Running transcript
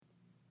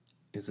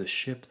Is a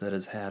ship that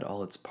has had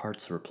all its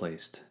parts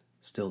replaced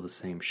still the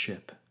same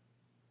ship?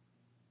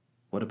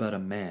 What about a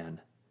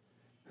man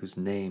whose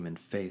name and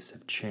face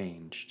have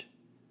changed,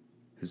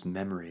 whose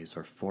memories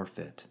are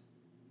forfeit,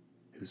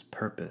 whose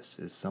purpose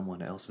is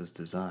someone else's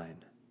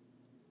design?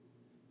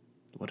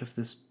 What if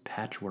this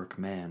patchwork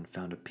man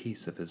found a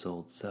piece of his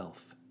old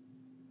self?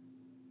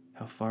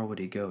 How far would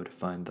he go to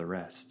find the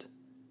rest?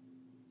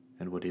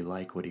 And would he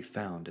like what he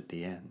found at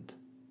the end?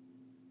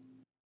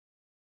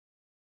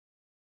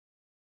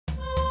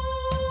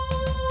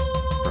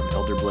 From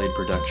Elderblade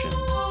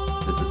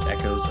Productions, this is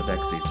Echoes of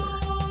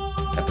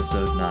Exezer,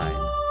 Episode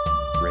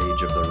 9,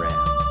 Rage of the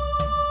Ram.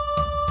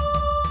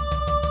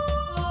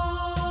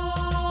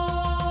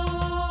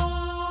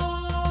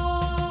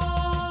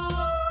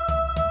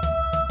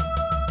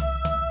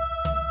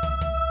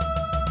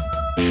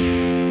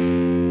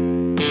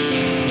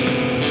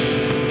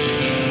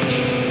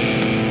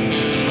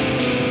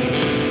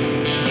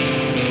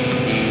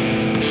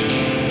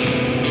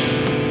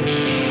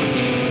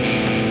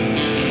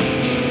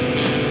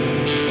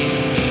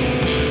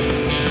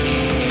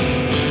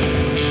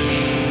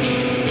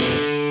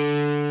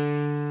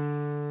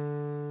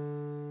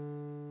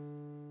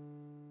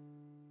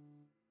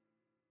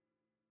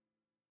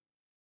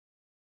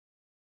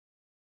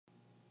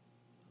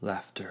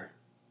 Laughter,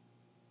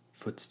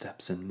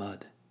 footsteps in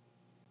mud.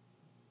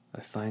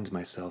 I find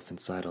myself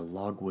inside a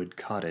logwood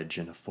cottage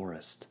in a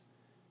forest.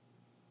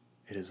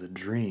 It is a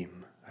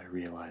dream, I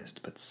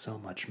realized, but so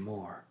much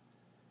more.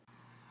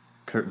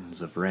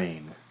 Curtains of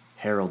rain,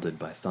 heralded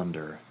by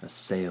thunder,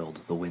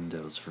 assailed the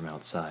windows from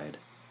outside.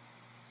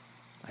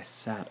 I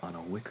sat on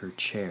a wicker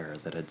chair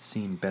that had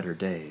seen better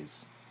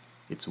days,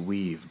 its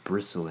weave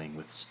bristling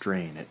with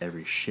strain at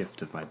every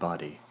shift of my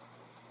body.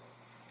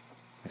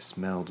 I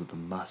smelled the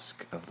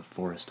musk of the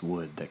forest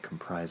wood that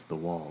comprised the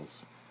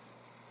walls,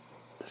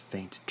 the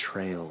faint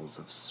trails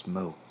of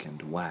smoke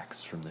and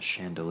wax from the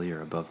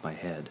chandelier above my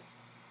head.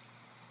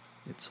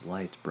 Its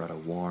light brought a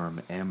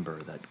warm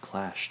amber that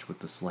clashed with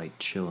the slight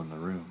chill in the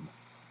room.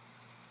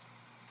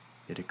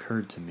 It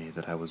occurred to me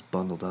that I was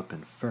bundled up in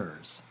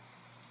furs.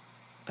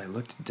 I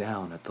looked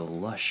down at the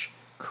lush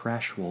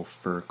Crashwolf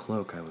fur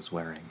cloak I was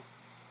wearing.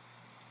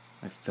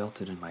 I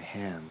felt it in my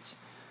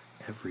hands,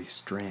 every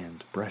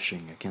strand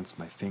brushing against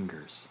my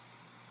fingers.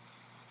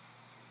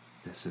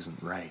 This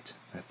isn't right,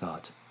 I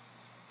thought.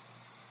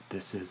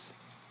 This is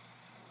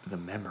the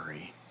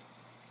memory.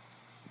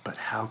 But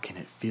how can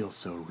it feel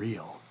so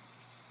real?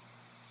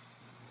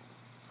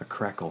 A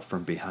crackle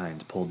from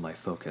behind pulled my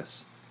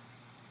focus.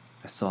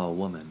 I saw a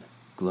woman,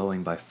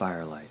 glowing by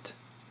firelight.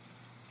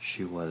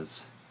 She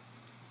was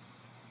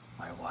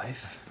my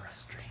wife? For a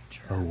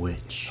stranger, a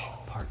witch,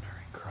 partner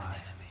in crime.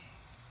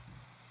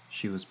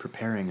 She was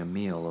preparing a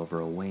meal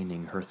over a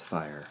waning hearth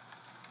fire.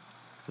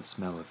 The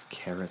smell of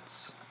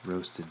carrots,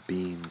 roasted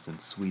beans, and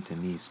sweet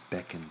anise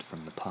beckoned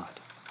from the pot.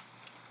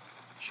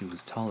 She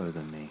was taller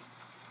than me.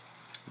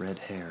 Red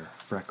hair,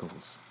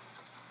 freckles.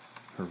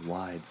 Her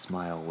wide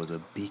smile was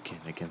a beacon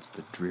against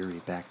the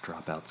dreary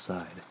backdrop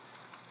outside.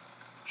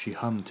 She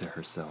hummed to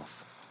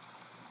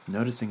herself.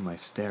 Noticing my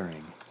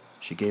staring,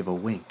 she gave a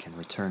wink and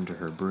returned to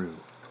her brew.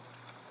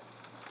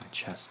 My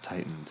chest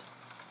tightened.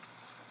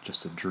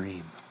 Just a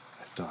dream,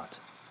 I thought.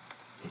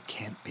 It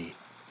can't be.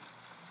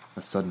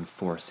 A sudden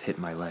force hit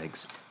my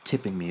legs,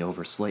 tipping me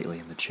over slightly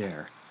in the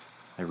chair.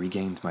 I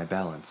regained my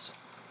balance.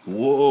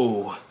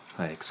 "Whoa!"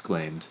 I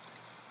exclaimed.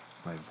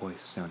 My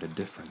voice sounded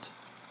different.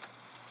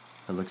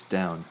 I looked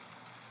down.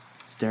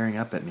 Staring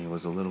up at me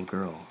was a little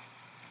girl.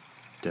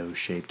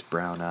 Dough-shaped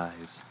brown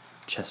eyes,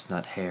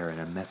 chestnut hair, and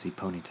a messy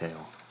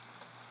ponytail.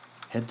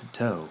 Head to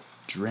toe,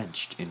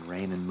 drenched in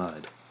rain and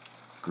mud,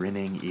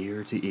 grinning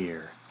ear to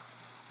ear.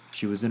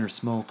 She was in her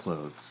small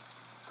clothes,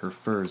 her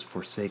furs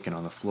forsaken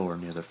on the floor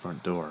near the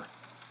front door,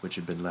 which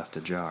had been left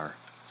ajar.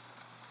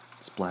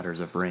 Splatters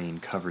of rain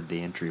covered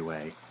the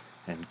entryway,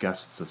 and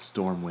gusts of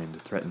storm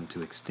wind threatened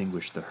to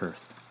extinguish the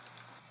hearth.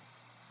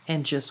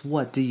 "And just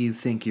what do you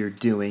think you're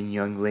doing,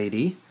 young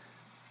lady?"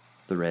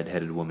 the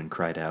red-headed woman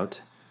cried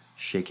out,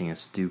 shaking a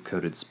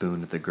stew-coated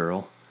spoon at the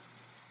girl.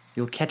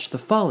 "You'll catch the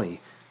folly,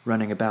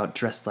 running about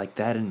dressed like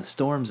that in the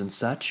storms and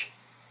such."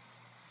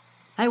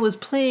 "I was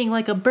playing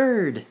like a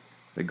bird,"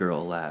 the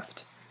girl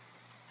laughed.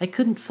 "I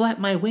couldn't flap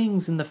my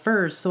wings in the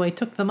furs, so I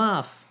took them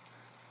off."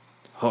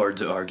 "Hard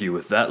to argue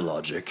with that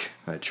logic,"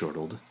 I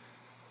chortled.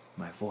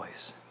 My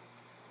voice.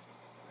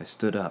 I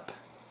stood up,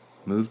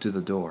 moved to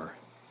the door.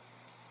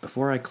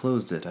 Before I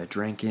closed it, I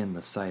drank in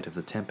the sight of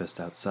the tempest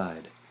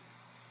outside.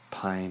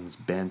 Pines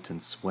bent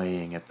and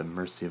swaying at the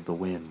mercy of the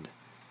wind.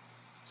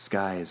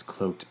 Skies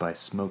cloaked by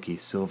smoky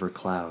silver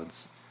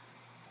clouds.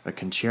 A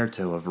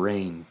concerto of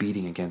rain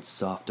beating against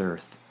soft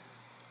earth.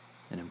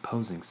 An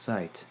imposing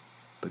sight,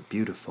 but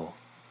beautiful,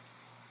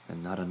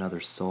 and not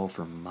another soul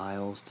for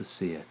miles to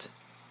see it.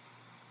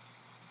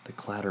 The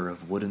clatter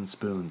of wooden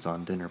spoons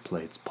on dinner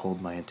plates pulled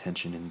my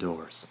attention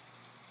indoors.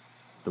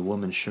 The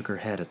woman shook her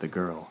head at the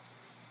girl.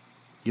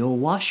 "You'll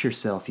wash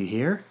yourself, you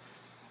hear?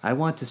 I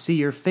want to see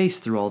your face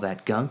through all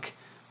that gunk.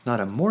 Not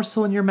a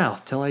morsel in your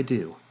mouth till I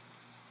do."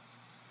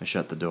 I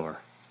shut the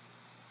door.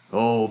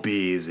 "Oh,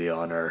 be easy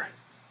on her,"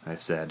 I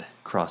said,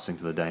 crossing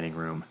to the dining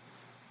room.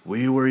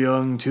 "We were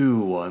young too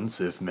once,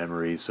 if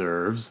memory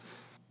serves."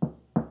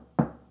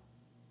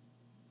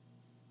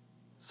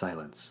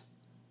 Silence.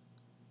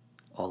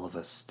 All of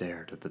us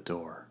stared at the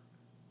door.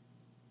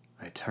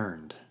 I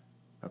turned,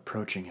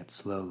 approaching it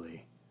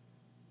slowly.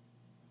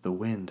 The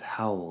wind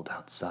howled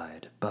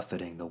outside,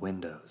 buffeting the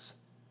windows.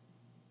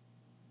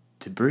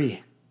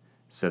 "Debris,"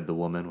 said the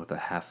woman with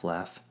a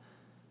half-laugh.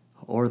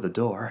 "Or the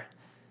door.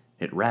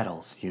 It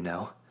rattles, you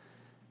know.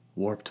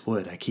 Warped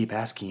wood I keep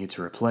asking you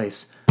to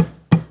replace."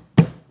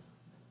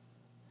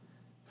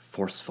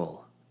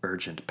 Forceful,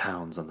 urgent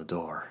pounds on the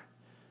door.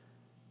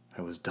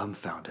 I was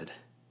dumbfounded.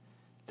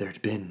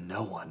 There'd been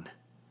no one.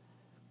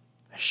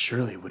 I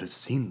surely would have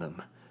seen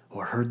them,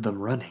 or heard them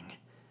running.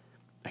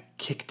 A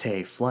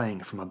kick-tay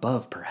flying from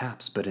above,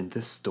 perhaps, but in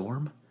this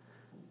storm?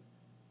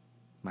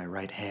 My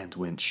right hand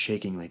went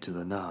shakingly to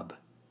the knob,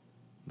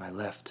 my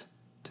left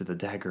to the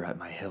dagger at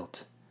my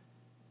hilt.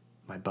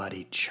 My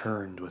body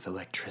churned with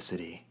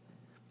electricity.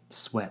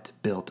 Sweat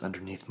built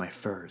underneath my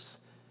furs.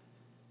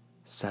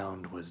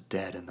 Sound was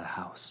dead in the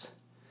house,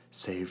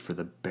 save for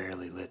the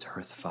barely lit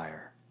hearth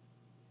fire.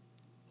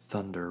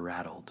 Thunder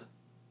rattled,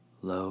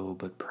 low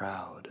but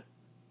proud,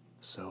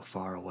 so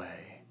far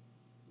away.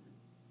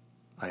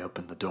 I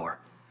opened the door.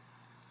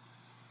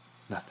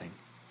 Nothing.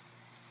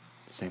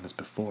 The same as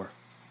before.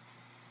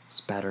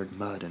 Spattered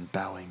mud and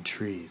bowing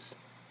trees.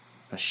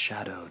 A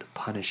shadowed,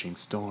 punishing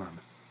storm.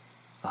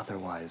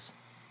 Otherwise,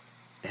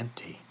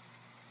 empty.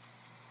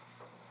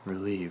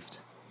 Relieved,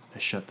 I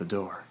shut the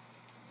door.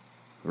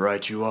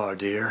 "Right you are,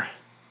 dear,"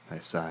 I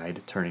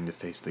sighed, turning to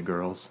face the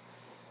girls.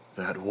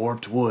 "That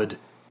warped wood."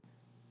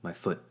 My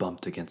foot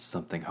bumped against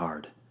something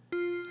hard.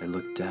 I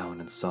looked down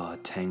and saw a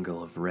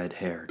tangle of red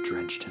hair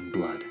drenched in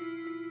blood.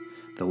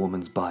 The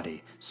woman's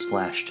body,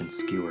 slashed and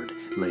skewered,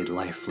 laid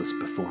lifeless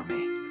before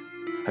me.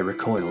 I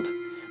recoiled,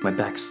 my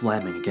back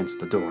slamming against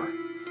the door.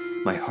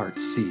 My heart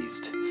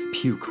seized.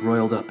 Puke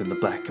roiled up in the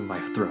back of my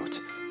throat.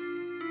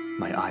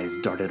 My eyes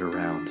darted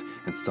around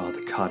and saw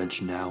the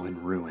cottage now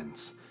in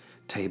ruins.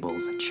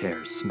 Tables and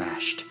chairs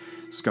smashed,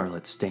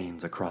 scarlet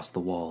stains across the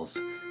walls,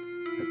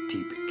 a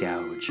deep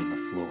gouge in the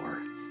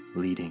floor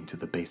leading to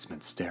the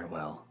basement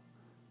stairwell.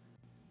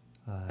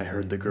 I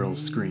heard the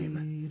girls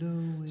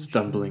scream.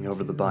 Stumbling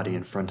over the body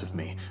in front of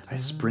me, I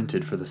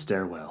sprinted for the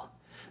stairwell.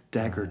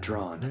 Dagger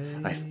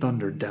drawn, I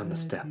thundered down the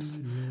steps.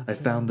 I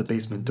found the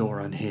basement door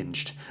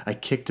unhinged. I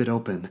kicked it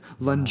open,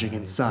 lunging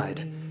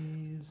inside.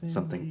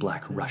 Something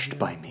black rushed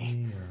by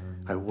me.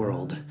 I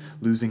whirled,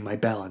 losing my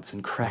balance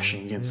and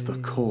crashing against the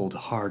cold,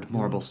 hard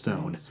marble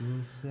stone.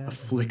 A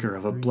flicker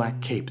of a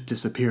black cape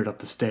disappeared up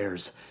the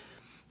stairs.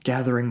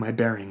 Gathering my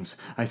bearings,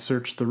 I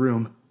searched the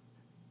room.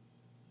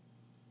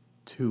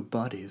 2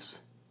 bodies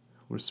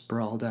were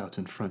sprawled out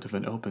in front of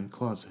an open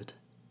closet.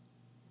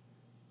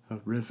 A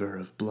river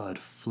of blood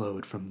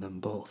flowed from them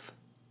both.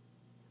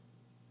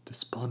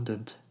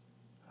 Despondent,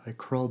 I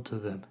crawled to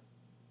them.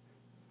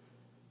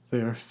 They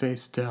are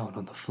face down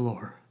on the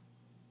floor,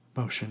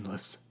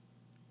 motionless.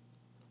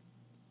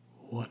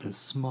 One is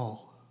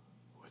small,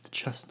 with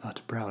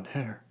chestnut brown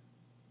hair.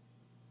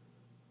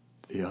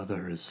 The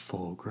other is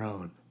full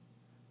grown,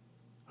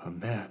 a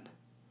man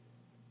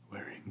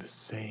wearing the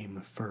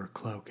same fur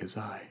cloak as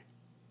I.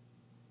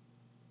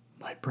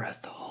 My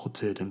breath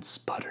halted and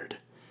sputtered.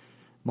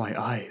 My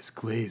eyes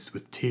glazed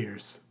with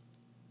tears.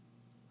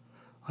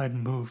 I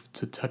moved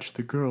to touch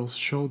the girl's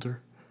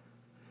shoulder.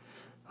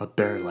 A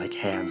bear-like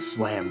hand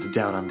slammed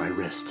down on my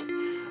wrist.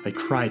 I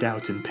cried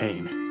out in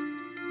pain.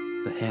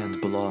 The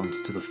hand belonged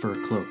to the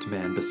fur-cloaked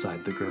man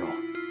beside the girl.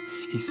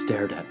 He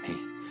stared at me,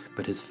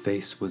 but his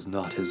face was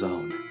not his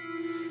own.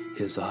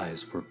 His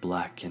eyes were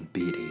black and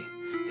beady,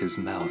 his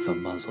mouth a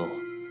muzzle.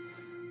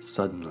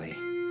 Suddenly,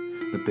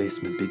 the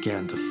basement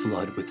began to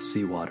flood with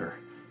seawater.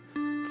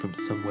 From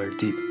somewhere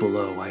deep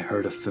below, I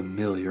heard a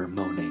familiar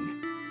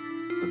moaning.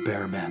 The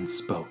bear man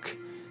spoke,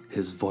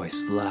 his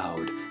voice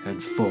loud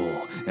and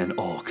full and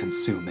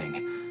all-consuming.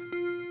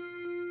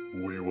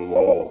 "We will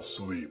all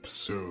sleep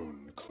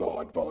soon,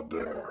 Claude Von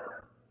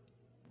Der."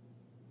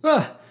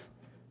 Ah!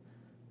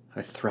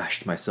 I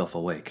thrashed myself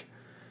awake.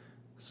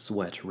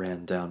 Sweat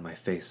ran down my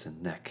face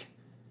and neck.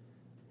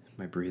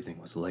 My breathing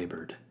was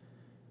labored.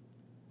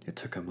 It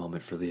took a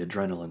moment for the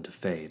adrenaline to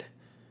fade,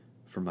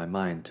 for my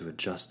mind to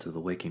adjust to the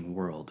waking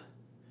world.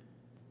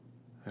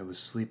 I was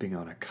sleeping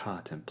on a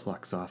cot in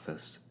Pluck's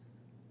office,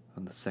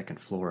 on the 2nd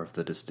floor of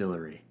the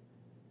distillery.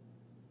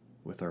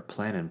 With our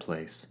plan in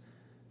place,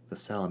 the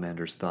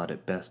salamanders thought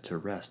it best to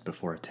rest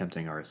before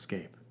attempting our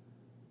escape.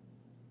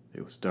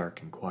 It was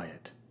dark and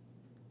quiet.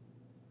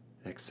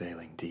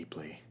 Exhaling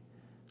deeply,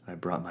 I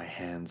brought my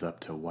hands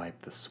up to wipe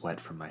the sweat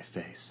from my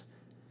face.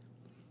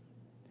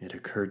 It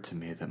occurred to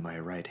me that my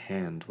right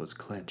hand was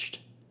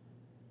clenched.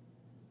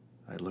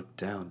 I looked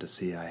down to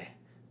see I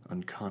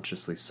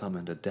unconsciously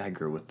summoned a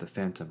dagger with the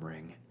phantom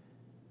ring.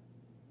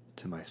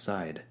 To my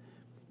side,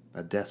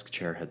 a desk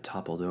chair had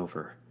toppled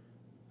over,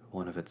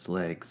 one of its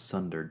legs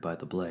sundered by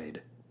the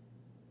blade.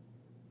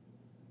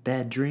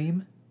 "Bad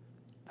dream?"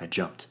 I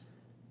jumped.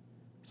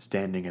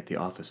 Standing at the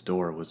office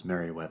door was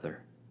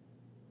Merriweather.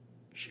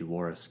 She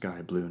wore a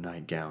sky-blue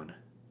nightgown,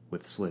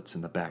 with slits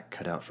in the back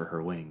cut out for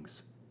her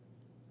wings.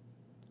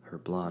 Her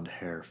blonde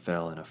hair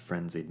fell in a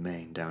frenzied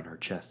mane down her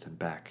chest and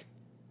back.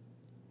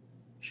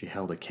 She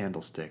held a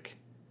candlestick,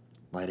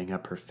 lighting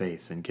up her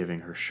face and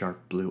giving her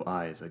sharp blue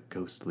eyes a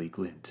ghostly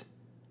glint.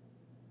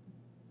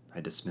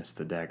 I dismissed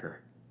the dagger.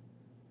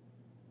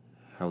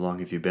 "How long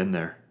have you been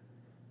there?"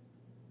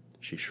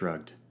 She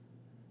shrugged.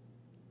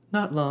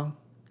 "Not long.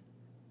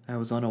 I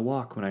was on a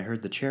walk when I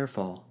heard the chair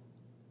fall."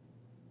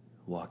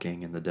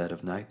 "Walking in the dead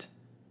of night?"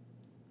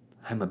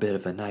 "I'm a bit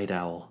of a night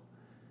owl.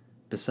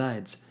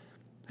 Besides,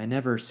 I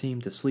never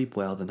seemed to sleep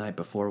well the night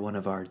before one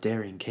of our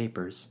daring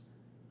capers."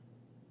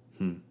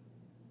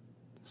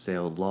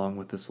 "Sailed long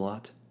with this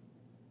lot?"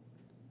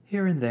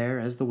 "Here and there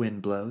as the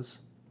wind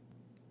blows."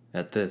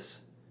 At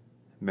this,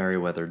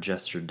 Merriweather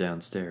gestured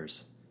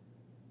downstairs.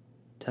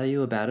 "Tell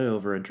you about it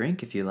over a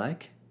drink if you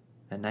like.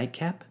 A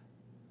nightcap?"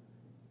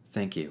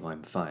 "Thank you,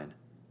 I'm fine."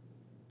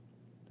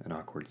 An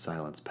awkward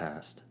silence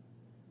passed.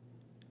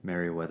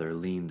 Merriweather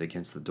leaned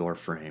against the door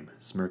frame,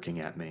 smirking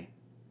at me.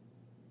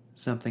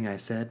 "Something I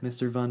said,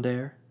 Mr. Von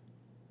Dare?"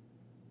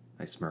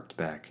 I smirked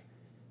back.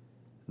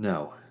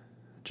 "No,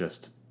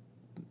 just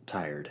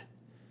tired.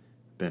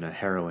 Been a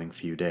harrowing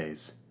few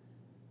days."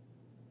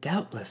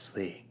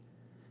 "Doubtlessly.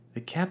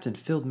 The captain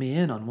filled me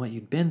in on what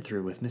you'd been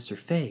through with Mr.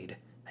 Fade.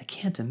 I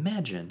can't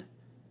imagine."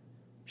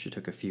 She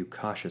took a few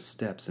cautious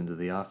steps into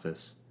the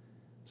office,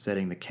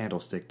 setting the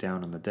candlestick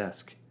down on the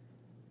desk.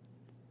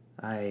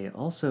 "I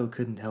also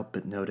couldn't help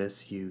but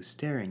notice you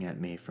staring at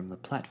me from the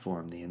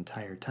platform the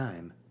entire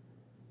time."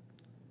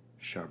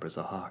 Sharp as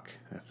a hawk,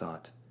 I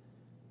thought.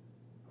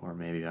 Or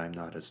maybe I'm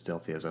not as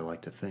stealthy as I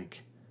like to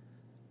think.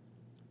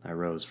 I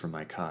rose from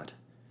my cot.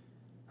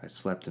 I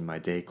slept in my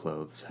day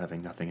clothes,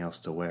 having nothing else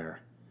to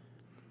wear.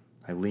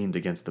 I leaned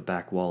against the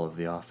back wall of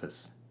the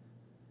office.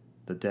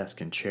 The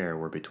desk and chair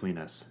were between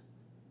us.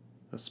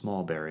 A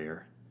small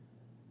barrier,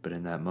 but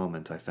in that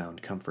moment I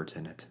found comfort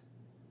in it.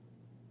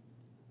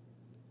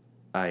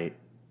 "I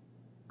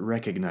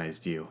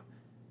recognized you.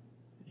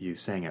 You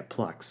sang at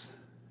Pluck's.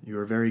 You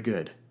were very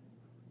good."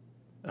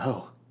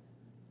 "Oh,"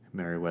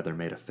 Merriweather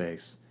made a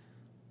face.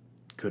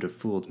 "Could have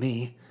fooled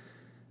me.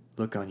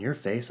 Look on your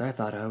face, I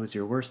thought I was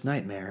your worst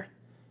nightmare."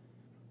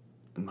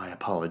 "My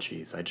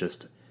apologies,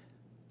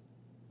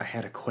 I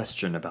had a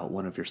question about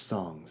one of your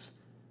songs.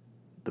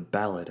 The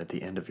ballad at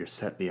the end of your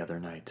set the other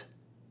night."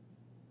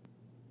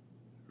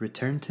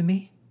 "Return to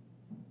Me?"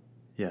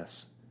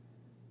 "Yes.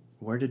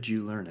 Where did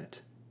you learn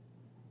it?"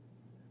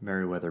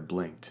 Merriweather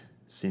blinked,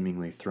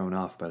 seemingly thrown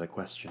off by the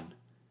question.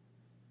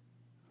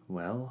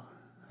 "Well,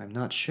 I'm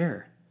not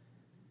sure.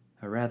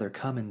 A rather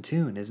common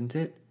tune, isn't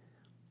it?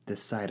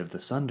 This side of the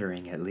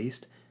Sundering, at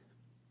least."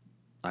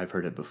 "I've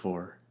heard it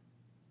before.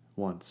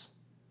 Once."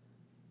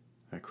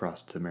 I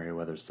crossed to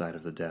Merriweather's side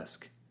of the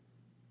desk.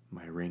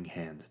 My ring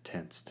hand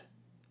tensed.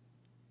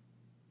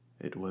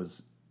 "It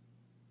was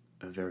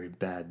a very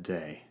bad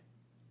day.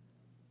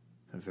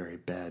 A very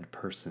bad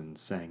person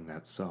sang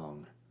that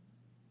song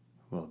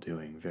while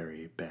doing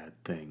very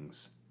bad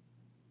things."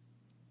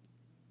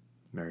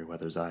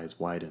 Merriweather's eyes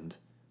widened,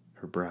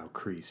 her brow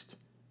creased.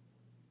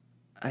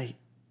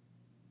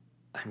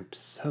 I'm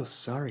so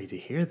sorry to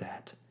hear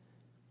that."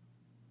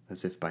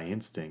 As if by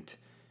instinct,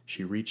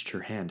 she reached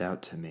her hand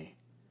out to me.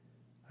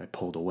 I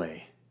pulled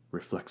away,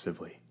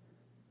 reflexively.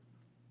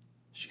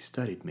 She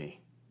studied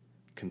me,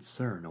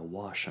 concern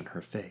awash on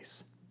her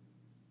face.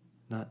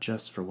 Not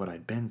just for what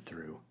I'd been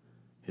through,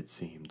 it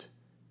seemed,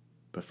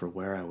 but for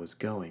where I was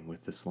going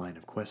with this line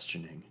of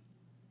questioning.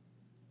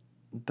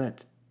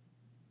 "But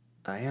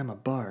I am a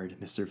bard,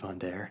 Mr. Von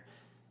Dare.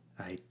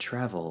 I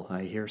travel,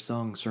 I hear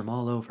songs from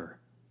all over."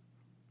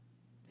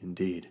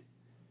 "Indeed.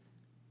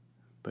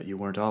 But you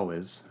weren't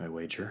always, I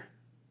wager."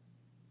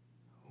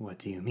 "What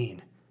do you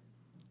mean?"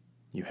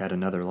 "You had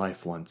another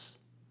life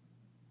once.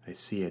 I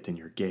see it in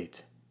your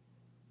gait.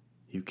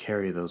 You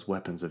carry those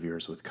weapons of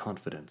yours with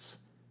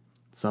confidence.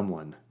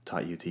 Someone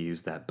taught you to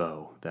use that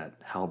bow, that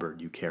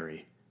halberd you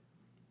carry."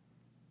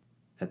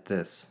 At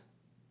this,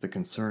 the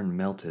concern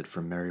melted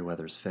from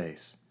Merriweather's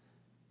face.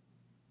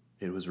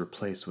 It was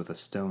replaced with a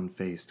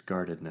stone-faced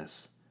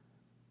guardedness,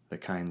 the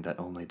kind that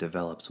only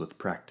develops with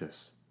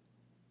practice.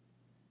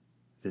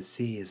 "The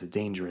sea is a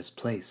dangerous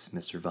place,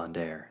 Mr. Von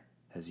Dare,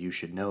 as you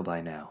should know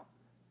by now.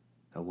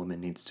 A woman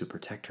needs to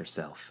protect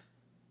herself.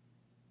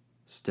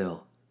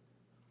 Still,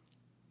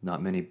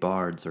 not many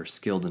bards are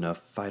skilled enough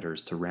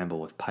fighters to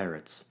ramble with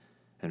pirates,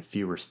 and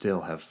fewer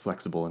still have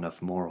flexible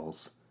enough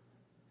morals.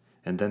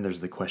 And then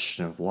there's the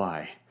question of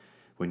why,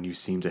 when you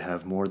seem to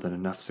have more than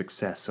enough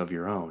success of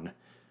your own.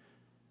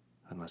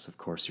 Unless, of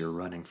course, you're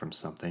running from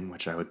something,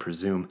 which I would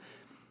presume—"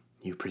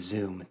 "You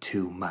presume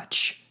too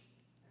much."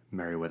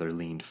 Merriweather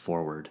leaned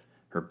forward,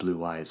 her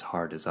blue eyes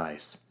hard as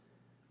ice.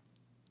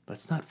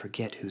 "Let's not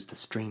forget who's the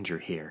stranger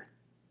here.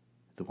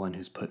 The one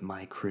who's put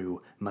my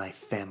crew, my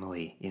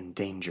family, in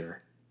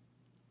danger."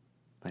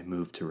 I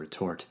moved to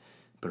retort,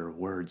 but her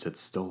words had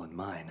stolen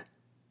mine.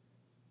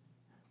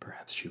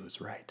 She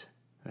was right,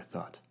 I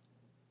thought.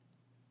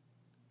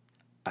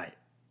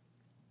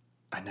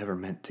 I never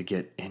meant to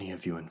get any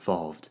of you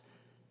involved.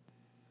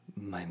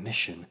 My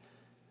mission?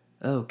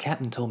 Oh,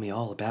 Captain told me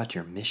all about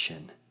your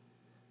mission.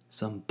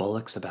 Some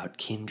bullocks about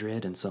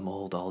kindred and some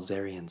old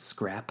Alzarian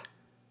scrap.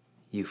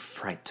 You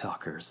fright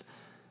talkers,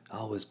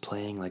 always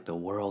playing like the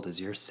world is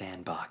your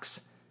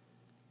sandbox.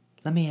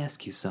 Let me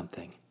ask you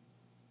something.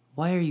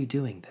 Why are you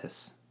doing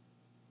this?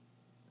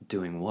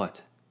 Doing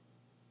what?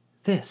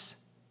 This.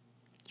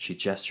 She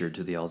gestured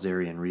to the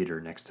Alzarian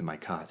reader next to my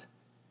cot.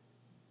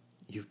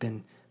 You've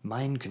been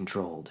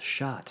mind-controlled,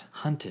 shot,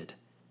 hunted.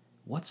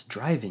 What's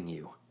driving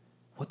you?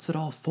 What's it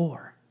all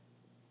for?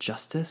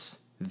 Justice?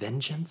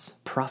 Vengeance?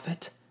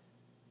 Profit?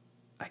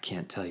 I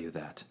can't tell you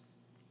that.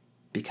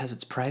 Because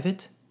it's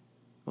private?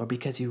 Or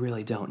because you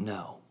really don't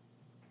know?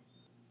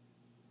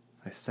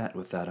 I sat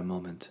with that a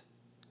moment.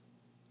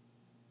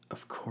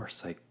 Of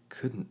course, I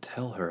couldn't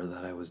tell her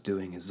that I was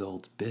doing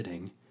Isolde's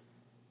bidding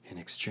in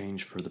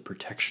exchange for the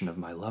protection of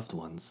my loved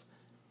ones.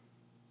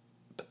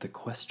 But the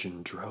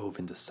question drove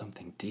into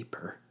something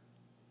deeper.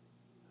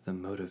 The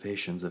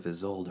motivations of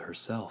Isolde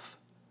herself.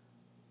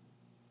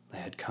 I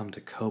had come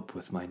to cope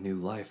with my new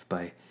life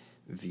by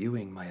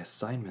viewing my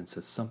assignments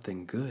as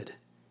something good.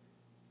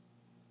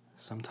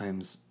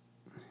 Sometimes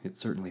it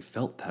certainly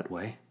felt that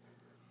way.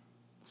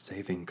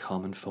 Saving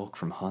common folk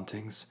from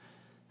hauntings,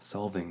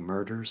 solving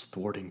murders,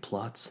 thwarting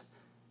plots.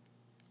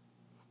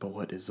 But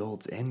what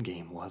Isolde's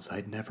endgame was,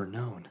 I'd never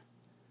known.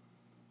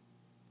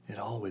 It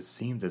always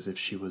seemed as if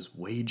she was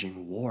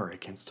waging war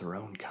against her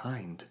own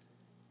kind.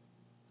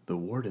 The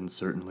warden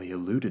certainly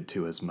alluded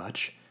to as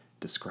much,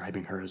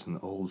 describing her as an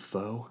old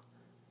foe.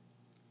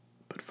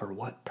 But for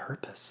what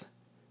purpose?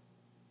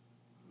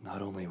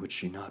 Not only would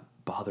she not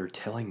bother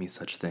telling me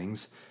such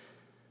things,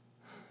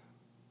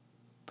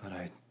 but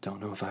I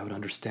don't know if I would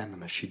understand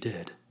them if she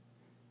did.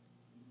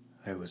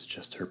 I was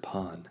just her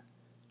pawn,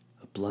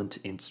 a blunt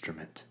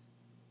instrument.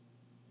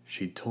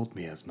 She'd told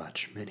me as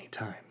much many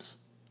times.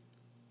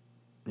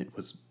 It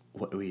was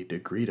what we'd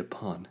agreed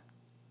upon.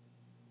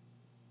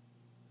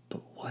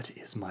 But what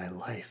is my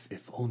life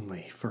if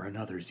only for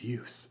another's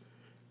use?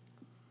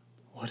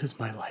 What is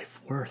my life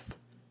worth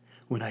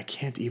when I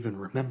can't even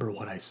remember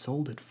what I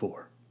sold it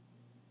for?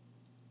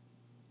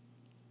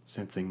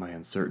 Sensing my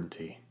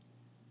uncertainty,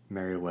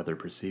 Merriweather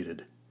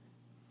proceeded.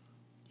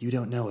 You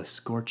don't know a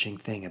scorching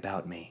thing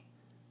about me.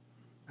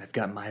 I've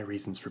got my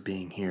reasons for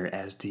being here,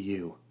 as do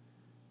you.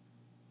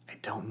 I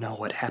don't know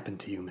what happened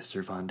to you,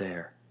 Mr. Von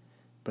Dare,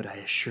 but I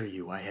assure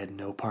you I had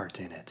no part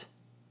in it.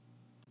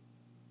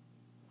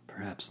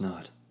 Perhaps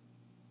not.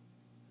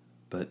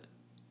 But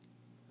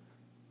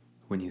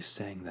when you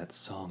sang that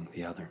song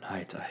the other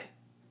night,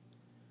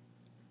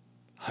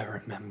 I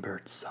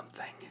remembered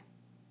something.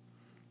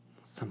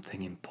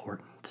 Something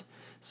important.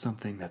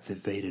 Something that's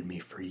evaded me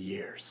for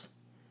years.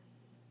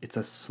 It's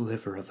a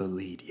sliver of a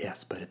lead,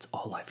 yes, but it's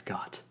all I've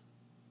got.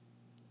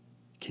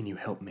 Can you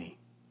help me?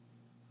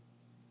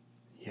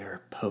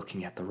 You're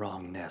poking at the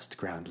wrong nest,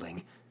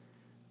 groundling.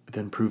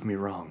 Then prove me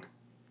wrong.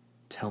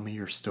 Tell me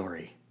your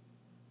story.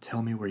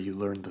 Tell me where you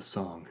learned the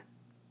song.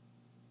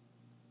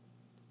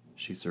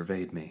 She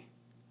surveyed me.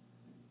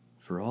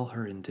 For all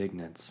her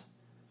indignance,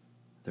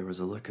 there was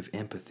a look of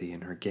empathy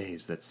in her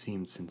gaze that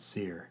seemed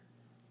sincere.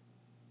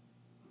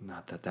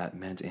 Not that that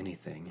meant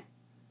anything.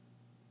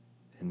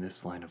 In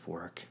this line of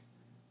work,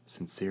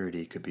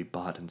 sincerity could be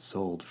bought and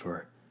sold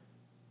for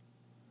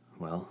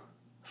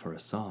a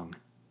song.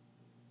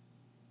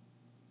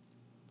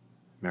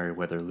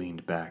 Merriweather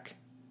leaned back.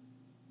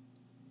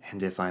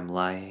 And if I'm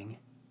lying,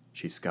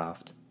 she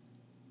scoffed,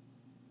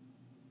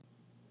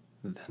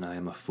 then I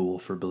am a fool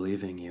for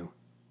believing you.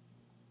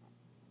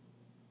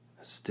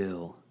 A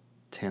still,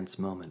 tense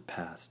moment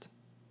passed.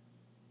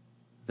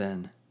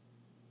 Then,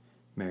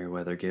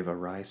 Merriweather gave a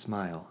wry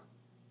smile,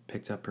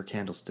 picked up her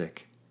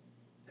candlestick,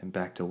 and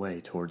backed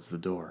away towards the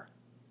door.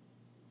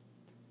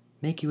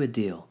 Make you a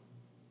deal.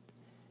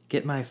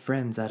 Get my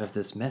friends out of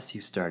this mess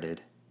you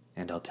started,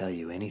 and I'll tell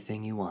you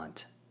anything you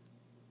want.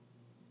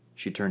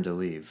 She turned to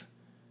leave,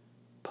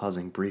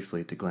 pausing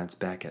briefly to glance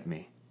back at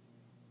me.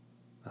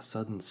 A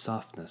sudden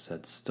softness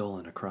had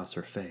stolen across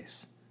her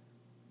face.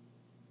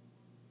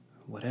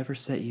 Whatever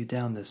set you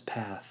down this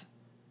path,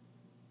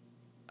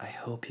 I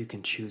hope you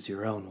can choose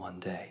your own one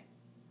day.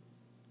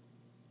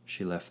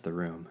 She left the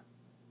room,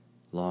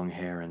 long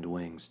hair and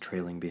wings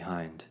trailing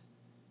behind,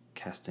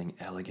 casting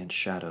elegant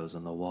shadows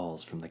on the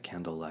walls from the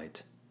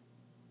candlelight.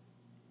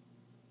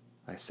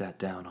 I sat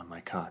down on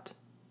my cot.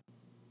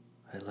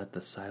 I let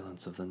the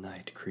silence of the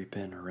night creep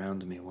in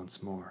around me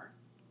once more.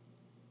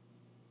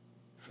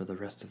 For the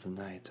rest of the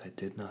night I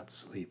did not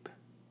sleep.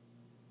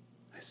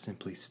 I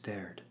simply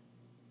stared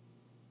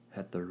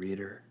at the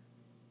reader,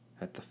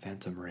 at the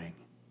phantom ring,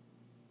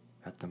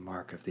 at the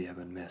mark of the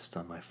ebon mist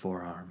on my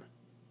forearm.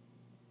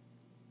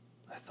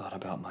 I thought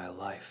about my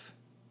life,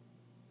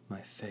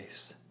 my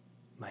face,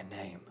 my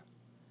name,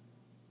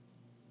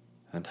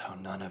 and how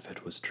none of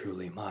it was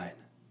truly mine.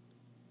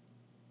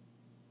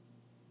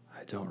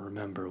 I don't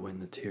remember when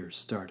the tears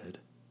started,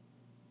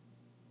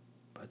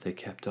 but they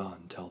kept on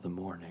till the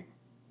morning.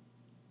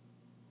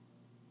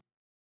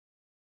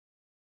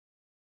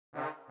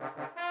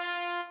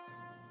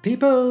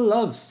 People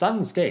of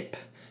Sunscape,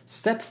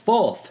 step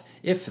forth,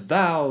 if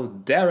thou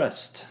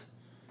darest.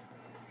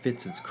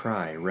 Fitz's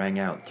cry rang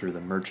out through the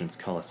Merchants'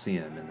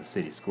 Colosseum in the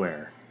city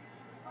square.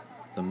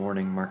 The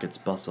morning market's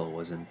bustle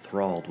was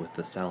enthralled with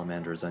the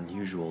salamander's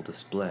unusual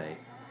display.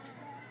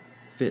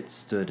 Fitz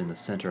stood in the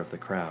center of the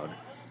crowd,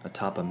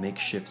 atop a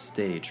makeshift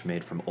stage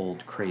made from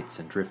old crates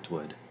and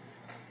driftwood.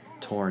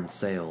 Torn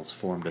sails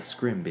formed a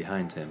scrim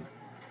behind him.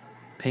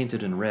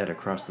 Painted in red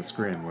across the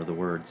scrim were the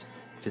words,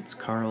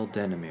 Fitzcarrel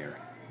Denemere,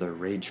 the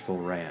Rageful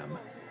Ram.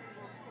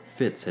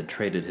 Fitz had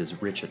traded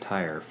his rich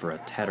attire for a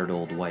tattered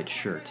old white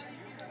shirt,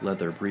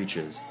 leather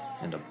breeches,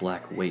 and a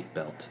black weight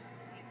belt.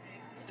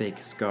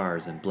 Fake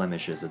scars and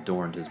blemishes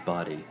adorned his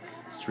body,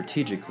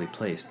 strategically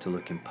placed to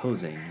look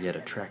imposing yet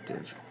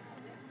attractive.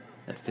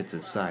 At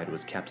Fitz's side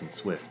was Captain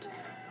Swift,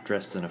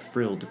 dressed in a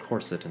frilled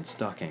corset and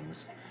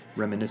stockings,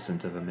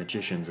 reminiscent of a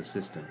magician's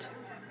assistant.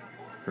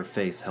 Her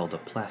face held a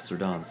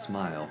plastered-on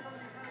smile,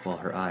 while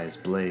her eyes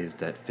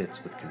blazed at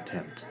Fitz with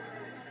contempt.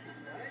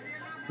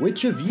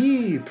 Which of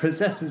ye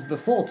possesses the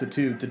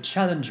fortitude to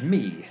challenge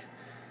me?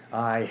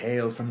 I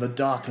hail from the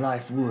dark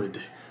life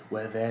wood,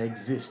 where there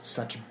exist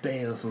such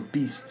baleful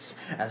beasts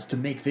as to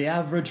make the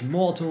average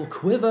mortal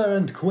quiver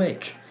and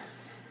quake.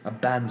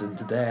 Abandoned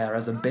there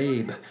as a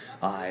babe,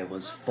 I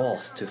was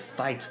forced to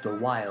fight the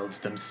wilds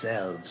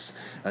themselves,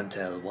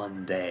 until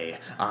one day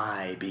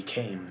I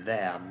became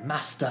their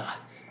master.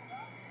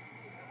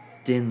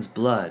 Din's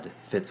blood,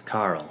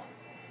 Fitzcarrel,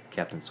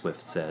 Captain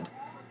Swift said,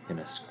 in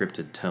a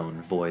scripted tone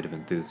void of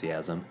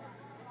enthusiasm.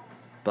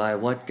 By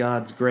what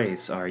god's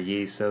grace are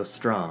ye so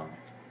strong?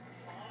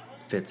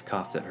 Fitz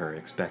coughed at her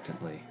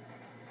expectantly.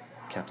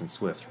 Captain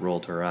Swift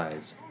rolled her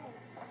eyes.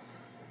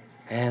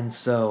 And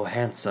so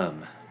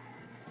handsome.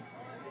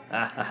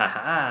 Ah ha ha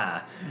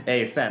ha!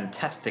 A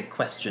fantastic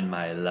question,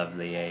 my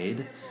lovely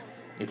aide.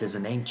 It is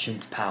an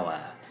ancient power,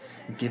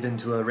 given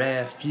to a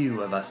rare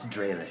few of us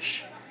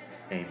Draelish.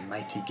 A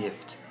mighty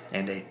gift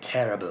and a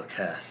terrible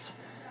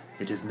curse.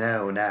 It is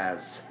known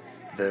as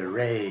the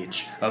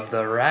Rage of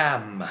the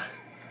Ram.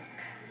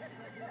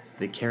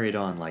 They carried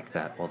on like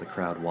that while the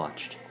crowd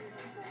watched.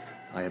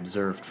 I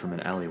observed from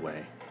an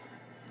alleyway,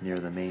 near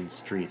the main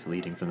street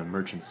leading from the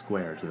Merchant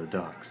Square to the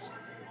docks.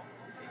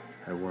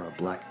 I wore a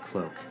black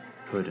cloak,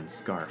 hood and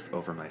scarf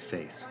over my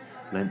face,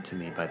 lent to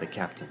me by the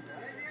captain.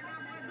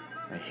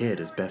 I hid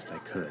as best I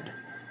could,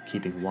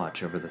 keeping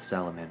watch over the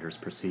salamander's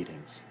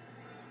proceedings.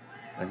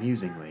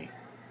 Amusingly,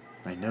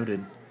 I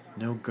noted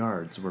no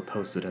guards were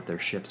posted at their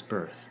ship's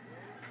berth.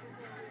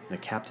 The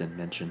captain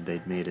mentioned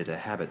they'd made it a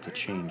habit to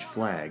change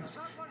flags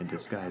and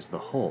disguise the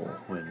hull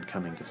when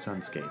coming to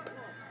Sunscape.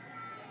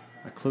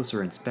 A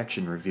closer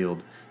inspection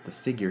revealed the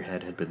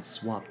figurehead had been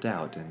swapped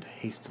out and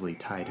hastily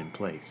tied in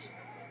place.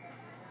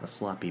 A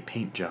sloppy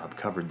paint job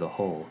covered the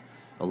hull,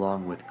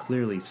 along with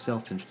clearly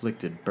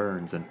self-inflicted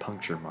burns and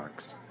puncture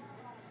marks.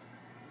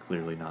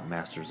 Clearly not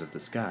masters of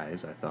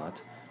disguise, I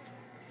thought,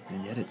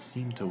 and yet it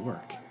seemed to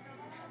work.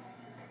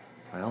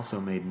 I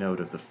also made note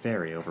of the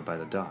ferry over by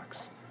the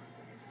docks.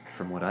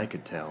 From what I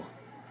could tell,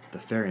 the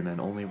ferryman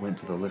only went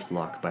to the lift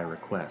lock by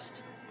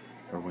request,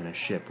 or when a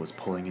ship was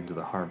pulling into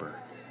the harbor.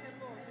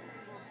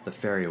 The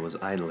ferry was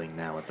idling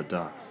now at the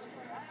docks.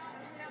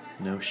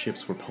 No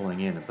ships were pulling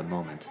in at the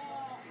moment,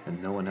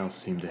 and no one else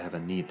seemed to have a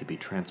need to be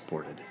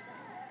transported.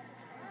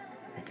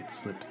 I could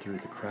slip through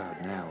the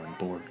crowd now and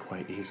board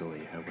quite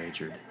easily, I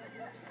wagered,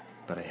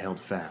 but I held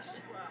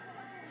fast.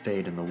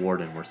 Fade and the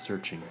warden were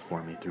searching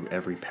for me through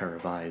every pair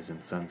of eyes in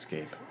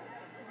Sunscape.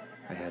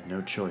 I had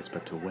no choice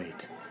but to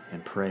wait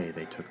and pray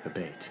they took the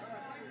bait.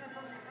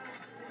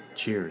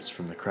 Cheers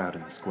from the crowd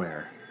in the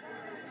square.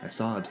 I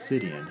saw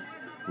Obsidian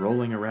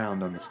rolling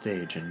around on the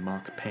stage in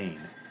mock pain,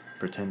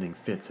 pretending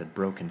Fitz had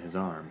broken his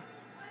arm.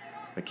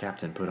 The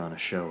captain put on a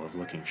show of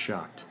looking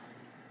shocked.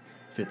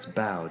 Fitz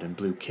bowed and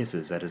blew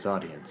kisses at his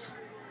audience.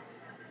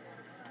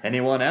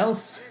 Anyone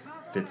else?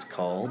 Fitz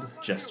called,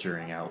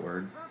 gesturing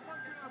outward.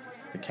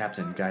 The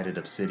captain guided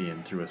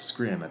Obsidian through a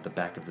scrim at the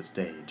back of the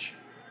stage.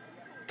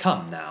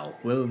 Come now,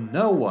 will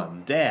no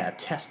one dare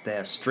test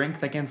their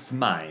strength against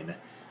mine?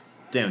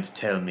 Don't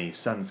tell me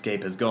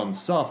Sunscape has gone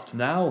soft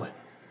now.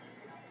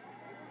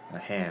 A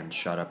hand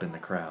shot up in the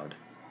crowd.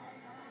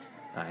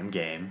 I'm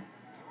game.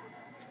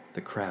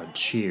 The crowd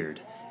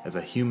cheered as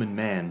a human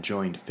man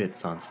joined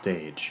Fitz on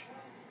stage.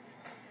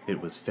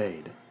 It was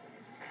Fade.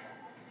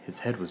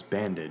 His head was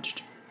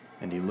bandaged,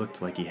 and he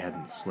looked like he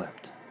hadn't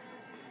slept.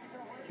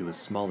 He was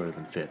smaller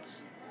than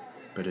Fitz,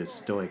 but his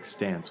stoic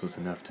stance was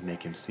enough to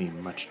make him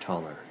seem much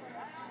taller.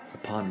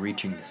 Upon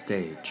reaching the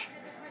stage,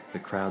 the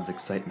crowd's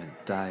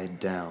excitement died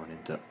down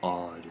into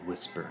awed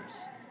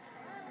whispers.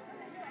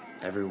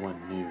 Everyone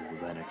knew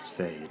Lennox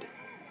Fade,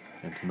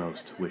 and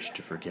most wished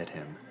to forget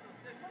him.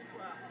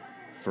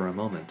 For a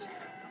moment,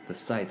 the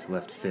sight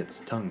left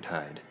Fitz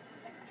tongue-tied.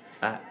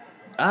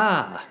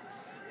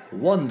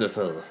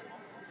 Wonderful.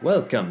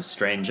 Welcome,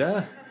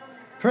 stranger.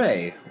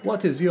 Pray,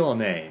 what is your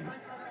name?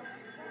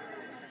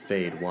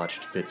 Fade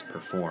watched Fitz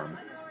perform,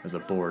 as a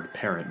bored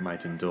parent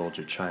might indulge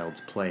a child's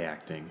play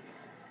acting.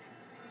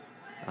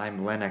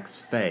 I'm Lennox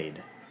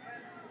Fade.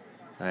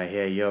 I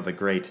hear you're the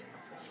great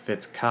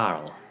Fitz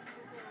Carl,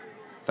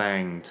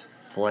 fanged,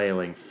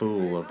 flailing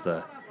fool of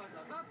the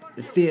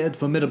feared,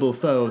 formidable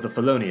foe of the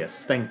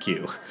Felonious, thank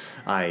you.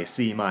 I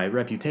see my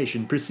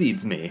reputation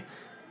precedes me.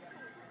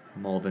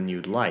 More than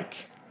you'd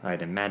like,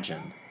 I'd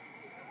imagine,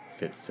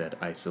 Fitz said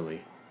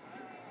icily.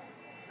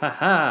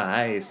 Ha,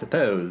 I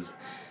suppose.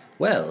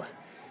 Well,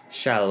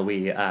 shall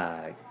we,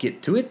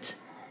 get to it?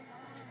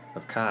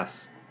 Of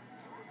course.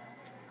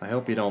 I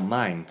hope you don't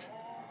mind,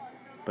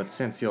 but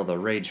since you're the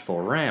rageful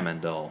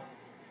Ramandol,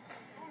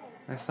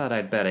 I thought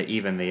I'd better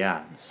even the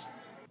odds.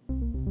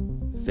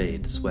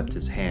 Fade swept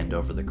his hand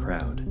over the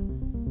crowd.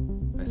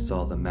 I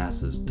saw the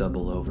masses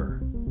double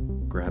over,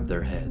 grab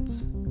their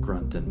heads,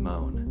 grunt and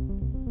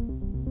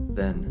moan.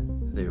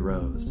 Then they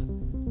rose,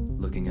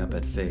 looking up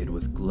at Fade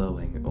with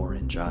glowing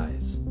orange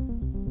eyes.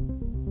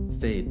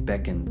 Fade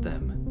beckoned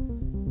them,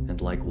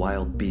 and like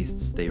wild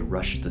beasts they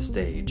rushed the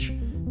stage,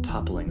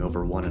 toppling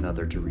over one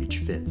another to reach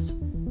Fitz.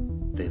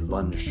 They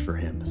lunged for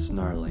him,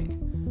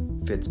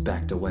 snarling. Fitz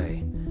backed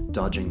away,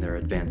 dodging their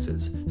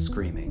advances,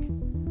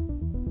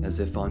 screaming. As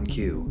if on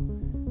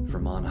cue,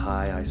 from on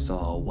high I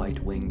saw a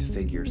white-winged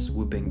figure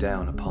swooping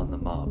down upon the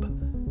mob.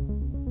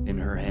 In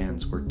her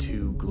hands were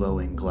 2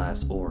 glowing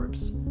glass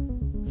orbs,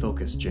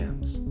 focus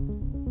gems.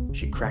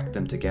 She cracked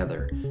them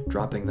together,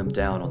 dropping them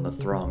down on the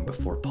throng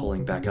before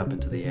pulling back up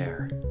into the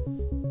air.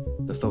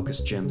 The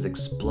focus gems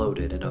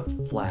exploded in a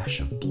flash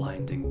of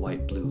blinding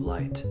white-blue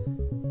light.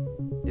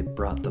 It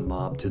brought the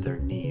mob to their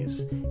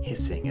knees,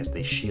 hissing as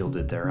they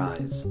shielded their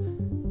eyes.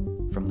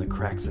 From the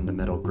cracks in the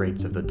metal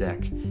grates of the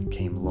deck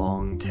came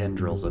long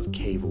tendrils of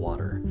cave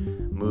water,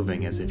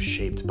 moving as if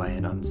shaped by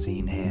an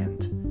unseen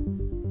hand.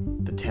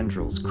 The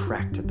tendrils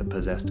cracked at the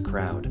possessed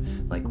crowd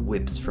like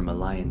whips from a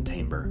lion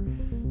tamer,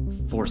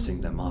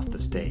 forcing them off the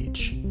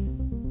stage.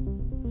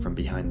 From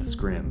behind the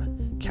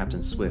scrim,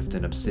 Captain Swift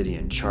and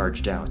Obsidian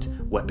charged out,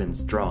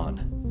 weapons drawn.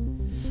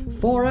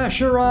 For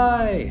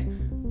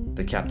Asherai!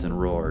 The captain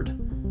roared.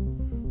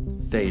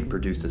 Fade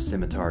produced a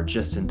scimitar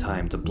just in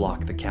time to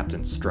block the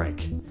captain's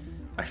strike.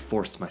 I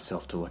forced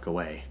myself to look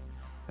away.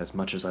 As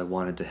much as I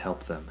wanted to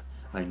help them,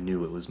 I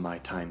knew it was my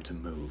time to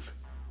move.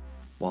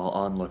 While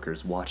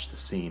onlookers watched the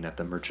scene at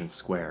the Merchant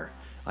Square,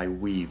 I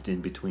weaved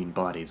in between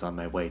bodies on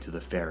my way to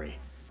the ferry.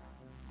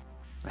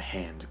 A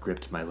hand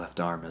gripped my left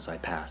arm as I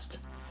passed.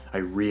 I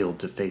reeled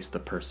to face the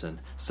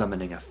person,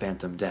 summoning a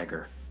phantom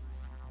dagger.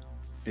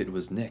 It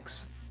was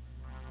Nyx.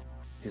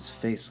 His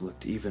face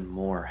looked even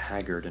more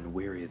haggard and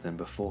weary than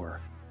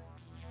before.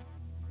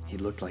 He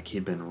looked like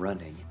he'd been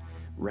running,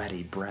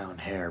 ratty brown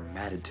hair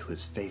matted to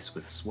his face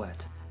with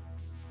sweat.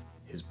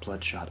 His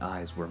bloodshot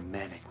eyes were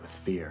manic with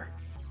fear.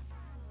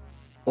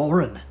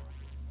 "Orin!"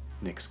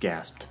 Nyx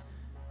gasped.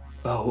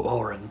 "Oh,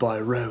 Orin, by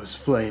Rose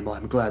Flame,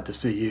 I'm glad to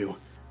see you."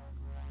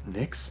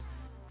 "Nyx?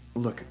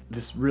 Look,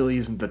 this really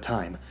isn't the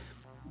time.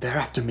 They're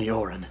after me,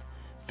 Orin.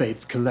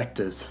 Fade's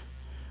collectors.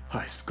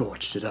 I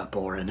scorched it up,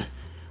 Orin.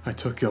 I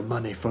took your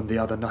money from the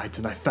other night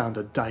and I found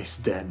a dice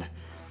den.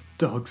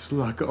 Dog's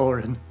luck,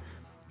 Orin."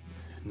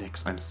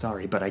 "Nyx, I'm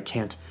sorry, but I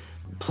can't."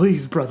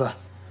 "Please, brother."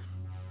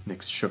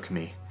 Nyx shook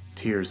me,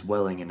 tears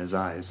welling in his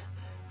eyes.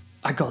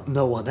 "I got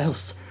no one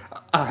else.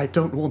 I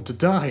don't want to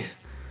die."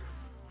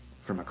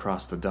 From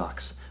across the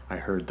docks, I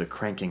heard the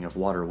cranking of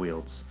water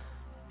wheels.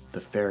 The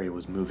ferry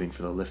was moving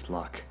for the lift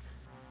lock.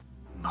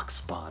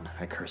 "Muckspawn,"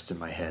 I cursed in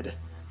my head.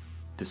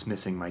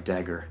 Dismissing my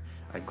dagger,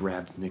 I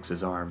grabbed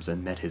Nyx's arms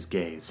and met his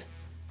gaze.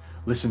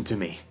 "Listen to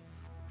me.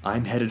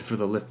 I'm headed for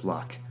the lift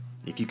lock.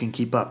 If you can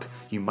keep up,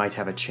 you might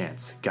have a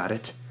chance. Got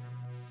it?"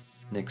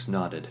 Nyx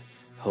nodded,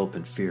 hope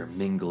and fear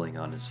mingling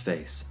on his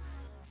face.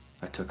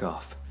 I took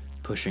off,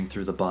 pushing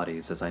through the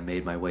bodies as I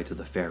made my way to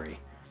the ferry.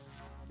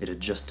 It had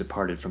just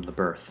departed from the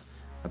berth,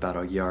 about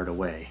a yard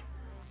away.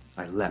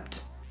 I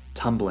leapt,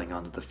 tumbling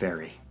onto the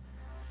ferry.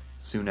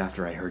 Soon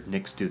after I heard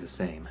Nyx do the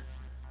same.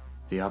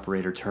 The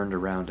operator turned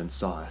around and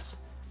saw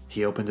us.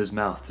 He opened his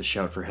mouth to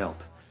shout for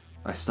help.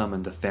 I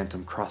summoned a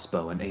phantom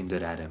crossbow and aimed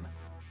it at him.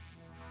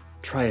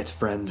 "Try it,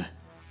 friend,"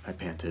 I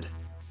panted.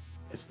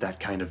 "It's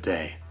that kind of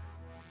day."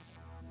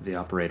 The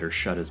operator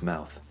shut his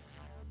mouth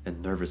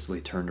and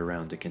nervously turned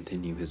around to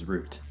continue his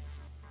route.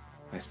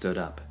 I stood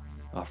up,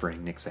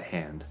 offering Nyx a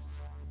hand.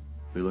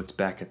 We looked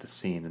back at the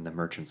scene in the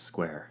Merchant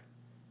Square.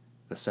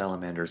 The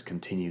salamanders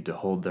continued to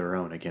hold their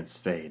own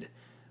against Fade,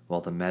 while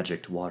the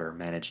magicked water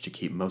managed to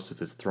keep most of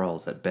his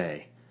thralls at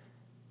bay.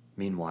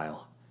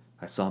 Meanwhile,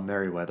 I saw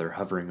Merryweather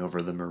hovering over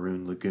the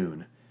maroon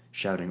lagoon,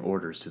 shouting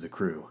orders to the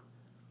crew.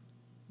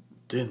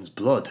 "Din's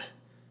blood,"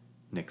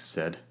 Nyx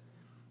said.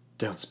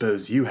 "Don't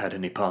suppose you had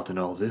any part in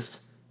all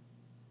this?"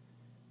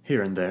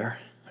 "Here and there,"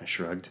 I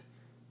shrugged.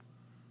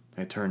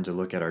 I turned to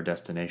look at our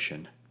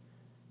destination.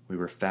 We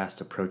were fast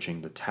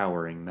approaching the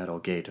towering metal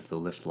gate of the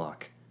lift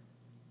lock.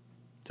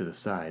 To the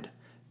side,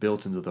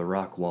 built into the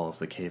rock wall of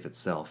the cave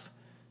itself,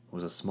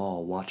 was a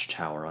small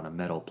watchtower on a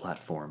metal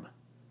platform.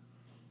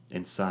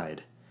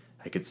 Inside,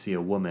 I could see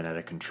a woman at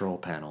a control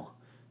panel,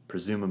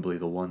 presumably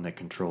the one that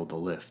controlled the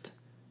lift.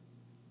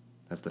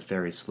 As the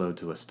ferry slowed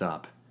to a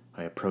stop,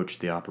 I approached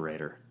the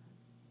operator.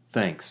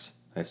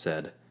 "Thanks," I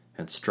said,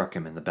 and struck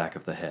him in the back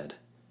of the head.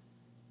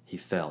 He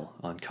fell,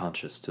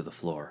 unconscious, to the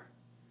floor.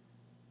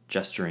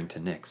 Gesturing to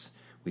Nix,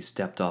 we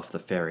stepped off the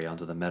ferry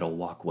onto the metal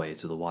walkway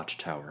to the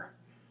watchtower.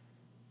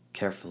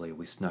 Carefully,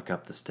 we snuck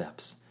up the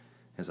steps,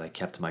 as I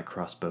kept my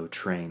crossbow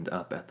trained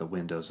up at the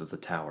windows of the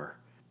tower.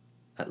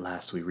 At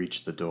last we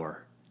reached the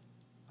door.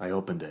 I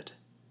opened it,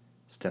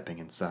 stepping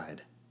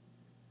inside.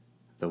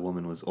 The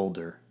woman was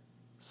older,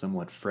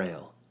 somewhat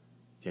frail,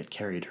 yet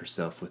carried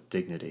herself with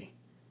dignity.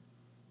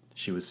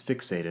 She was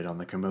fixated on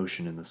the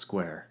commotion in the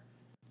square.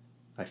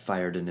 I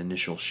fired an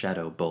initial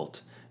shadow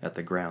bolt at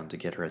the ground to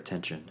get her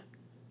attention.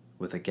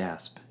 With a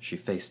gasp, she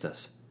faced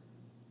us.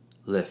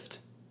 "Lift,"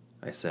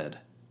 I said,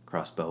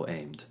 crossbow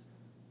aimed.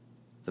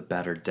 The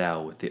battered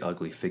dhow with the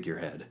ugly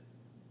figurehead.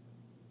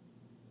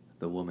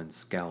 The woman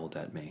scowled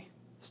at me,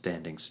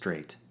 standing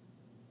straight.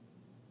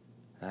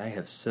 "I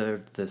have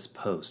served this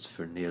post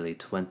for nearly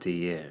 20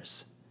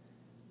 years.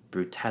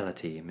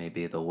 Brutality may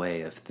be the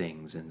way of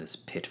things in this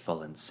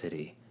pit-fallen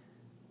city,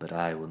 but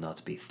I will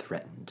not be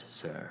threatened,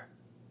 sir."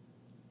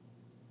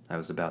 I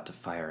was about to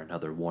fire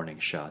another warning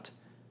shot,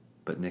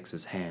 but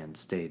Nix's hand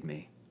stayed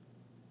me.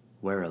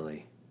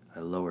 Warily, I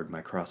lowered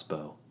my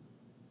crossbow.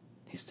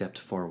 He stepped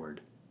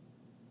forward.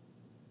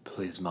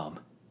 "Please, Mom,"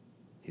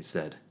 he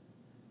said.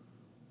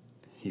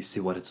 "You see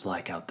what it's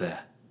like out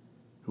there.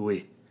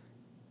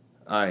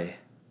 I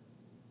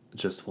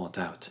just want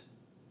out."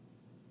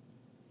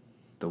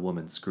 The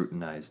woman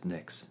scrutinized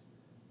Nix.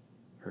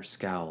 Her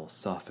scowl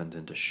softened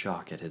into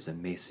shock at his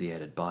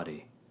emaciated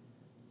body,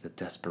 the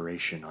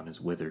desperation on his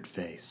withered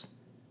face.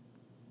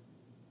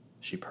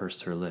 She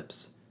pursed her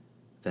lips,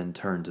 then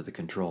turned to the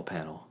control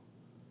panel.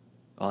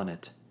 On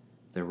it,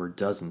 there were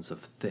dozens of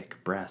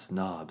thick brass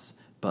knobs,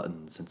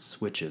 buttons, and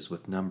switches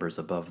with numbers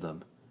above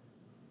them.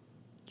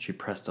 She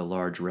pressed a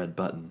large red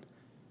button,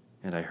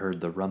 and I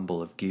heard the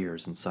rumble of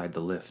gears inside the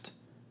lift.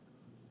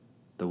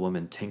 The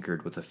woman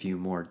tinkered with a few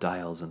more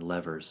dials and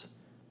levers.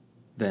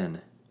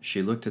 Then,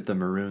 she looked at the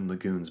Maroon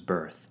Lagoon's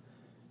berth,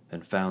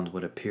 and found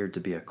what appeared to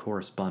be a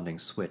corresponding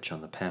switch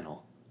on the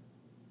panel.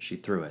 She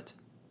threw it.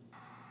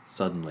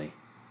 Suddenly,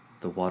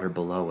 the water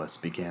below us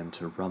began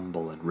to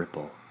rumble and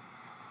ripple.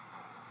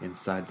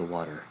 Inside the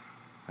water,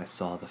 I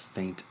saw the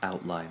faint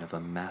outline of a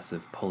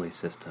massive pulley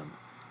system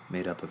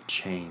made up of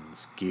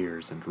chains,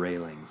 gears, and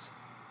railings,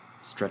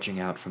 stretching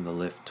out from the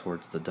lift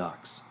towards the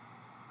docks.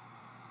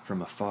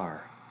 From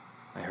afar,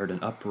 I heard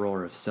an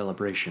uproar of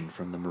celebration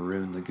from the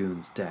Maroon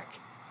Lagoon's deck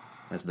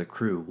as the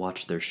crew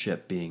watched their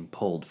ship being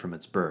pulled from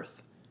its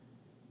berth.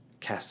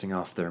 Casting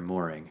off their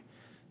mooring,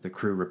 the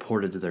crew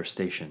reported to their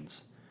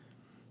stations.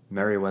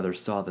 Merryweather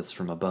saw this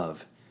from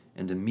above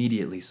and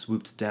immediately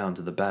swooped down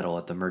to the battle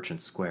at the Merchant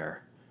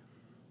Square.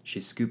 She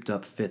scooped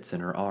up Fitz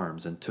in her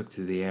arms and took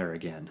to the air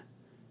again.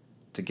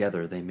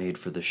 Together they made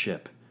for the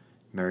ship,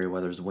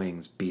 Merryweather's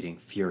wings beating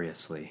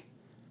furiously.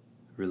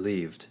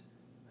 Relieved,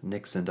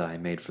 Nix and I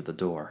made for the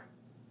door.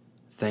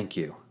 "Thank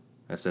you,"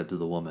 I said to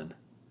the woman.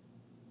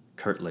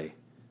 Curtly,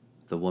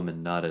 the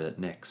woman nodded at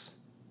Nix.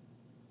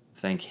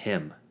 "Thank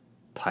him,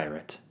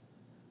 pirate."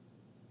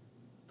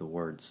 The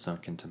words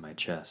sunk into my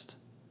chest,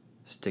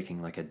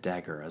 sticking like a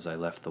dagger as I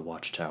left the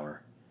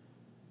watchtower.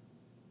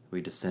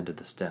 We descended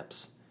the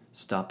steps,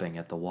 stopping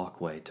at the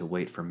walkway to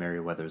wait for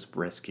Merryweather's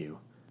rescue.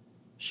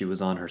 She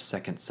was on her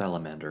second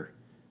salamander,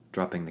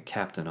 dropping the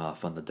captain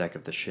off on the deck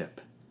of the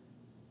ship.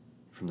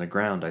 From the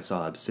ground I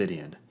saw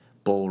Obsidian,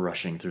 bull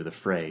rushing through the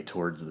fray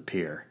towards the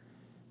pier.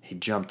 He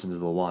jumped into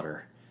the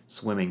water,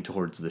 swimming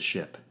towards the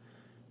ship,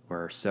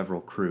 where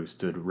several crew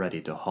stood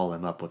ready to haul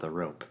him up with a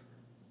rope.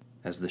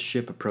 As the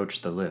ship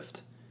approached the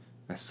lift,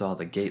 I saw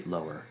the gate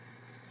lower,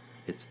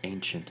 its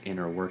ancient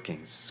inner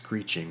workings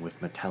screeching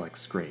with metallic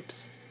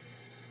scrapes.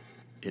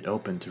 It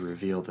opened to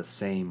reveal the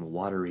same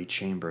watery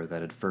chamber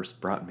that had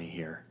first brought me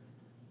here.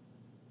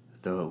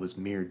 Though it was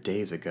mere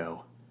days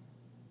ago,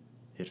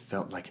 it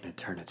felt like an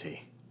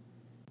eternity.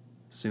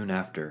 Soon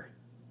after,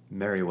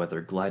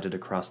 Merryweather glided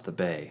across the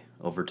bay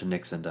over to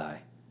Nix and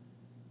I.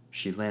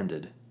 She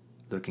landed,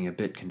 looking a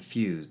bit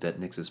confused at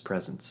Nix's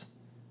presence.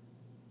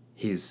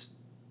 "He's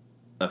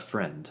a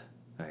friend,"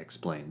 I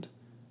explained.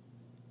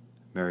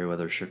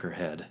 Merryweather shook her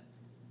head.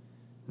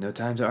 "No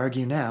time to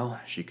argue now,"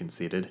 she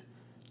conceded.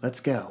 "Let's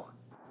go."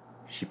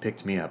 She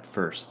picked me up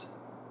first.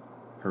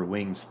 Her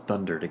wings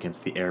thundered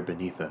against the air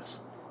beneath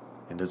us,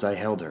 and as I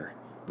held her,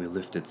 we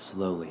lifted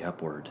slowly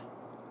upward.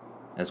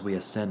 As we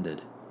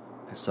ascended,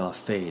 I saw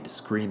Fade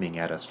screaming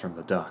at us from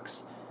the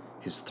docks,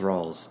 his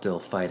thralls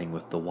still fighting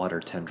with the water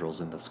tendrils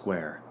in the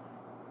square.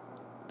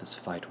 This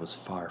fight was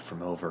far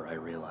from over, I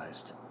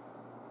realized.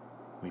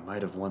 We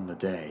might have won the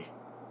day,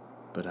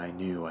 but I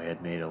knew I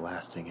had made a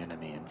lasting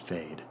enemy in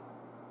Fade.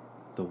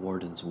 The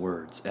warden's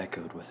words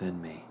echoed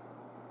within me.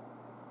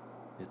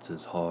 "It's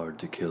as hard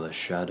to kill a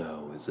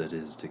shadow as it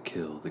is to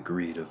kill the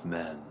greed of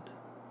men."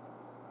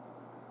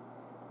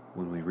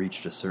 When we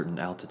reached a certain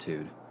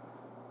altitude,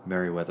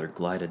 Merryweather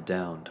glided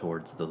down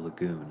towards the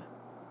lagoon.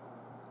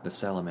 The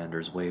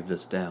salamanders waved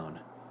us down,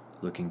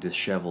 looking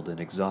disheveled and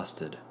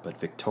exhausted, but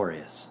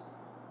victorious.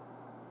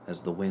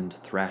 As the wind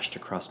thrashed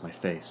across my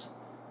face,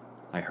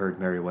 I heard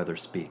Merryweather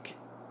speak.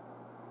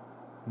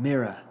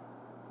 "Mira."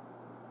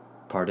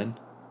 "Pardon?"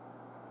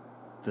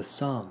 "The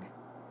song.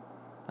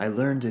 I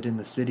learned it in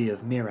the city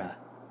of Mira,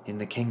 in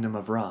the kingdom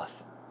of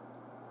Roth.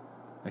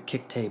 A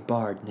Kicte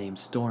bard named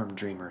Storm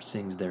Dreamer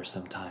sings there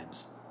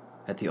sometimes,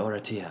 at the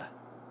Oratia.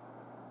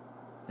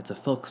 It's a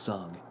folk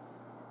song,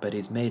 but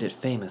he's made it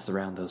famous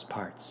around those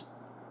parts.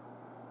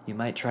 You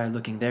might try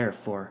looking there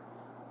for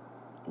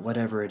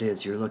whatever it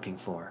is you're looking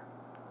for."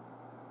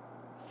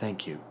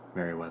 "Thank you,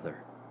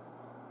 Merryweather."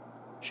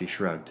 She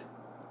shrugged.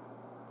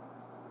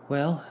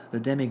 "Well, the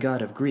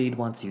demigod of greed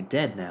wants you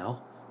dead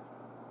now.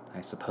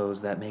 I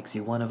suppose that makes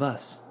you one of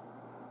us.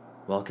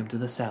 Welcome to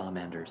the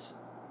Salamanders."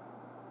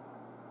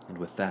 And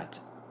with that,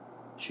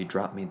 she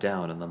dropped me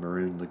down on the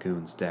Maroon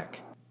Lagoon's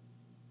deck.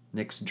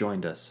 Nyx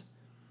joined us,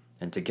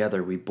 and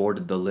together we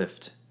boarded the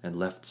lift and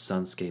left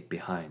Sunscape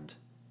behind.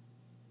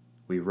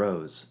 We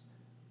rose,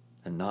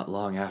 and not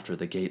long after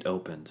the gate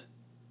opened,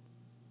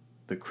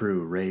 the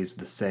crew raised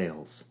the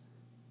sails,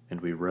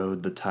 and we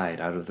rode the tide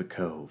out of the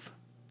cove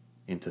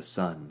into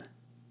sun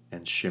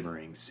and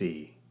shimmering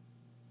sea.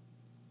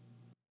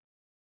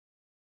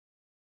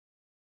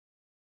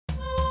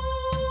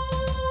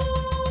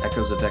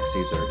 Echoes of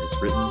Exezer is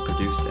written,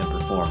 produced, and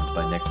performed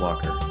by Nick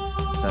Walker.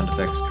 Sound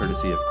effects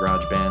courtesy of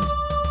GarageBand,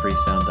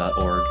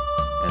 freesound.org,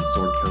 and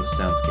Sword Coast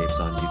Soundscapes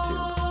on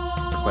YouTube.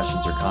 For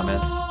questions or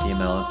comments,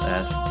 email us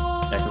at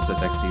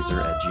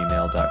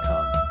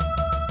echoesofexezer@gmail.com.